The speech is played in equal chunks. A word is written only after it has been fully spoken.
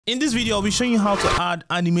In this video, I'll be showing you how to add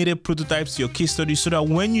animated prototypes to your case study so that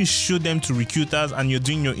when you show them to recruiters and you're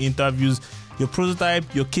doing your interviews, your prototype,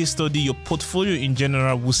 your case study, your portfolio in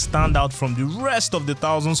general will stand out from the rest of the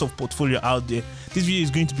thousands of portfolio out there. This video is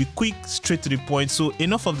going to be quick, straight to the point. So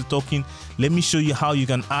enough of the talking. Let me show you how you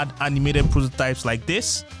can add animated prototypes like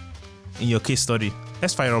this in your case study.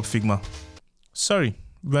 Let's fire up Figma. Sorry,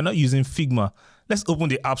 we're not using Figma. Let's open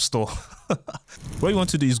the App Store. What you want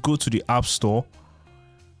to do is go to the App Store.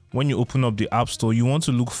 When you open up the App Store, you want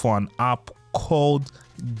to look for an app called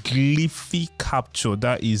Giphy Capture.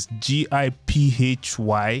 That is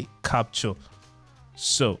Giphy Capture.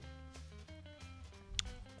 So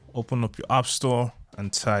open up your App Store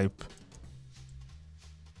and type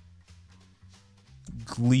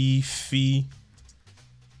Giphy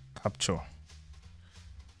Capture.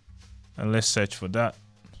 And let's search for that.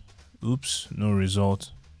 Oops, no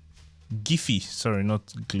result. Giphy, sorry, not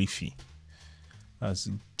Giphy. That's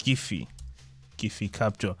Giphy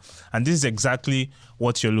Capture, and this is exactly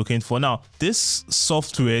what you're looking for. Now, this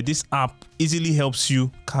software, this app easily helps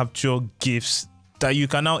you capture GIFs that you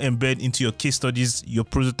can now embed into your case studies, your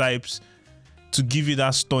prototypes, to give you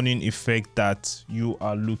that stunning effect that you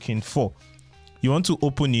are looking for. You want to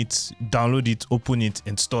open it, download it, open it,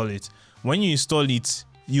 install it. When you install it,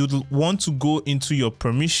 you'd want to go into your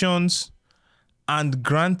permissions and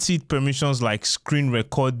grant it permissions like screen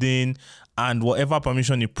recording and whatever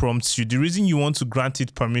permission it prompts you. The reason you want to grant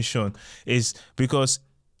it permission is because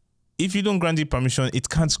if you don't grant it permission, it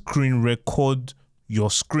can't screen record your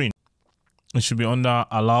screen. It should be under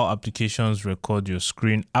allow applications record your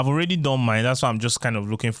screen. I've already done mine, that's why I'm just kind of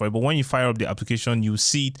looking for it. But when you fire up the application, you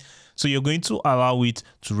see it. So you're going to allow it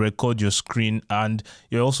to record your screen, and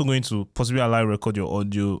you're also going to possibly allow it to record your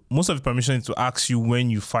audio. Most of the permission is to ask you when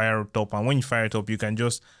you fire it up, and when you fire it up, you can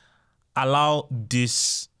just allow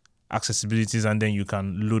this accessibilities and then you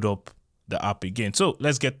can load up the app again. So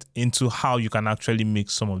let's get into how you can actually make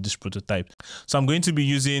some of this prototype. So I'm going to be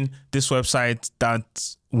using this website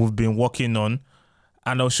that we've been working on,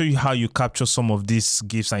 and I'll show you how you capture some of these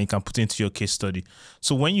GIFs and you can put it into your case study.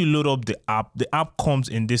 So when you load up the app comes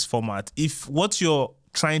in this format. If what you're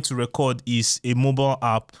trying to record is a mobile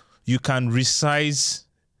app, you can resize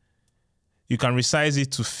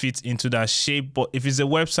it to fit into that shape. But if it's a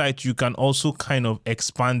website, you can also kind of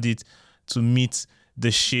expand it to meet the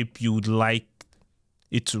shape you would like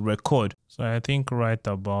it to record. So I think right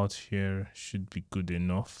about here should be good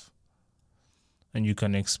enough. And you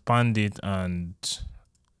can expand it and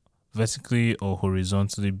vertically or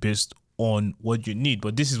horizontally based on what you need.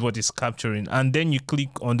 But this is what it's capturing. And then you click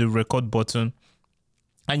on the record button,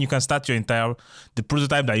 and you can start the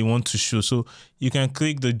prototype that you want to show. So you can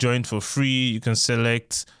click the join for free, you can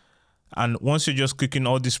select, and once you're just clicking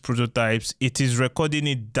all these prototypes, it is recording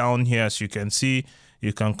it down here. As you can see,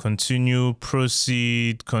 you can continue,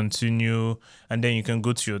 proceed, continue, and then you can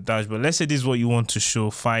go to your dashboard. Let's say this is what you want to show.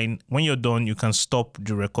 Fine. When you're done, you can stop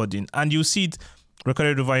the recording, and you see it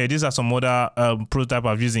recorded over here. These are some other prototype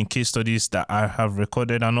I've used in case studies that I have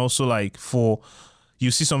recorded, and also like you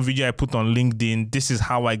see some video I put on LinkedIn. This is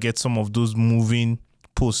how I get some of those moving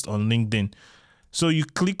posts on LinkedIn. So you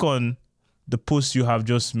click on the post you have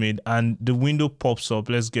just made and the window pops up.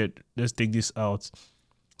 Let's take this out.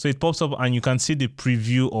 So it pops up and you can see the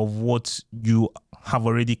preview of what you have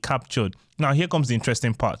already captured. Now here comes the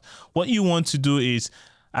interesting part. What you want to do is,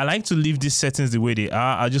 I like to leave these settings the way they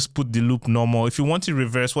are. I'll just put the loop normal. If you want it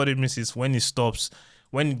reverse, what it means is when it stops,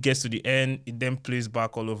 when it gets to the end, it then plays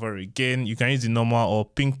back all over again. You can use the normal, or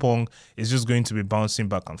ping pong. It's just going to be bouncing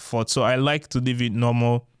back and forth. So I like to leave it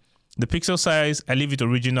normal. The pixel size, I leave it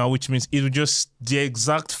original, which means it will just, the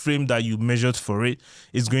exact frame that you measured for it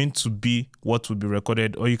is going to be what will be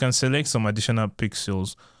recorded, or you can select some additional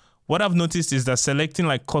pixels. What I've noticed is that selecting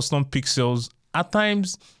like custom pixels, at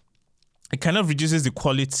times, it kind of reduces the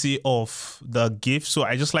quality of the GIF. So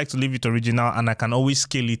I just like to leave it original, and I can always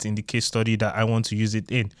scale it in the case study that I want to use it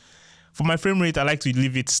in. For my frame rate, I like to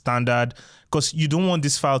leave it standard because you don't want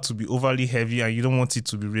this file to be overly heavy and you don't want it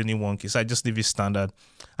to be really wonky. So I just leave it standard.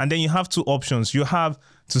 And then you have two options. You have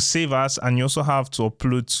to save as, and you also have to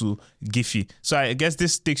upload to Giphy. So I guess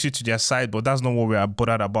this takes you to their site, but that's not what we are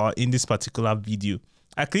bothered about in this particular video.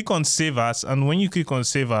 I click on save as, and when you click on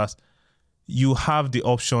save as, you have the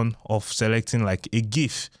option of selecting like a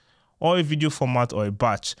GIF or a video format or a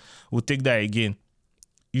batch. We'll take that again.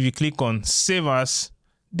 If you click on save as,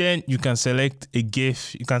 then you can select a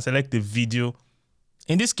GIF, you can select the video.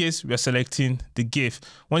 In this case, we are selecting the GIF.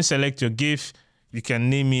 When you select your GIF, you can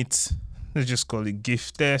name it, let's just call it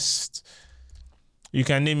GIF test. You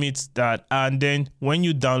can name it that, and then when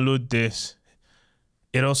you download this,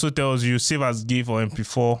 It also tells you save as GIF or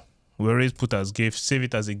MP4. We already put as GIF, save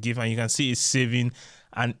it as a GIF, and you can see it's saving,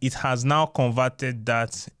 and it has now converted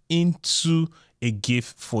that into a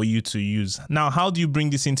GIF for you to use. Now, how do you bring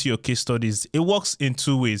this into your case studies? It works in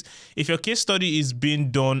two ways. If your case study is being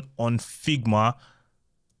done on Figma,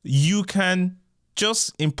 you can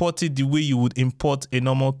just import it the way you would import a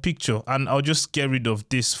normal picture. And I'll just get rid of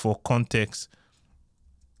this for context.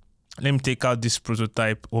 Let me take out this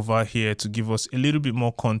prototype over here to give us a little bit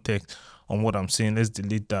more context on what I'm saying. Let's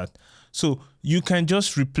delete that. So you can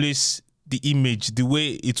just replace the image the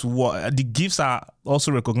way it was. The GIFs are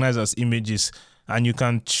also recognized as images, and you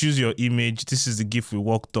can choose your image. This is the GIF we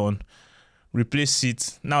worked on. Replace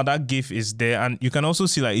it. Now that GIF is there, and you can also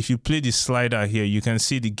see, like, if you play the slider here, you can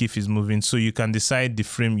see the GIF is moving, so you can decide the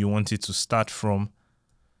frame you want it to start from,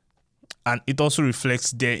 and it also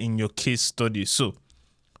reflects there in your case study. So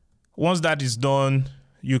once that is done,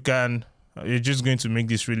 you're just going to make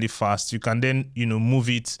this really fast. You can then, move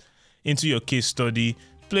it into your case study,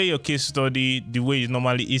 play your case study the way it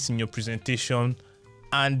normally is in your presentation,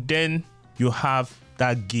 and then you have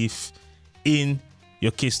that GIF in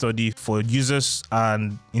your case study for users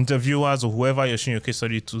and interviewers or whoever you're showing your case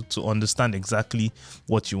study to understand exactly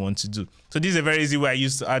what you want to do. So this is a very easy way I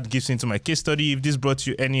use to add GIFs into my case study. If this brought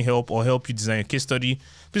you any help or help you design your case study,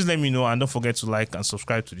 please let me know, and don't forget to like and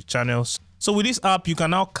subscribe to the channel. So with this app, you can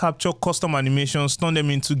now capture custom animations, turn them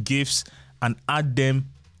into GIFs, and add them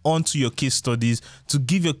onto your case studies to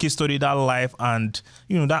give your case study that life and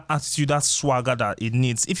that attitude, that swagger that it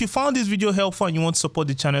needs. If you found this video helpful and you want to support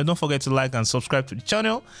the channel, don't forget to like and subscribe to the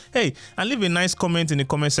channel. Hey, and leave a nice comment in the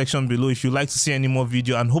comment section below if you'd like to see any more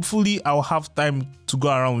video, and hopefully I'll have time to go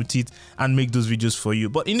around with it and make those videos for you.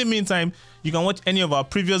 But in the meantime, you can watch any of our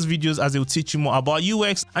previous videos as they will teach you more about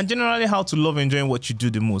UX and generally how to love enjoying what you do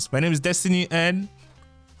the most. My name is Destiny, and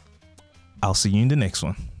I'll see you in the next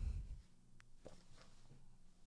one.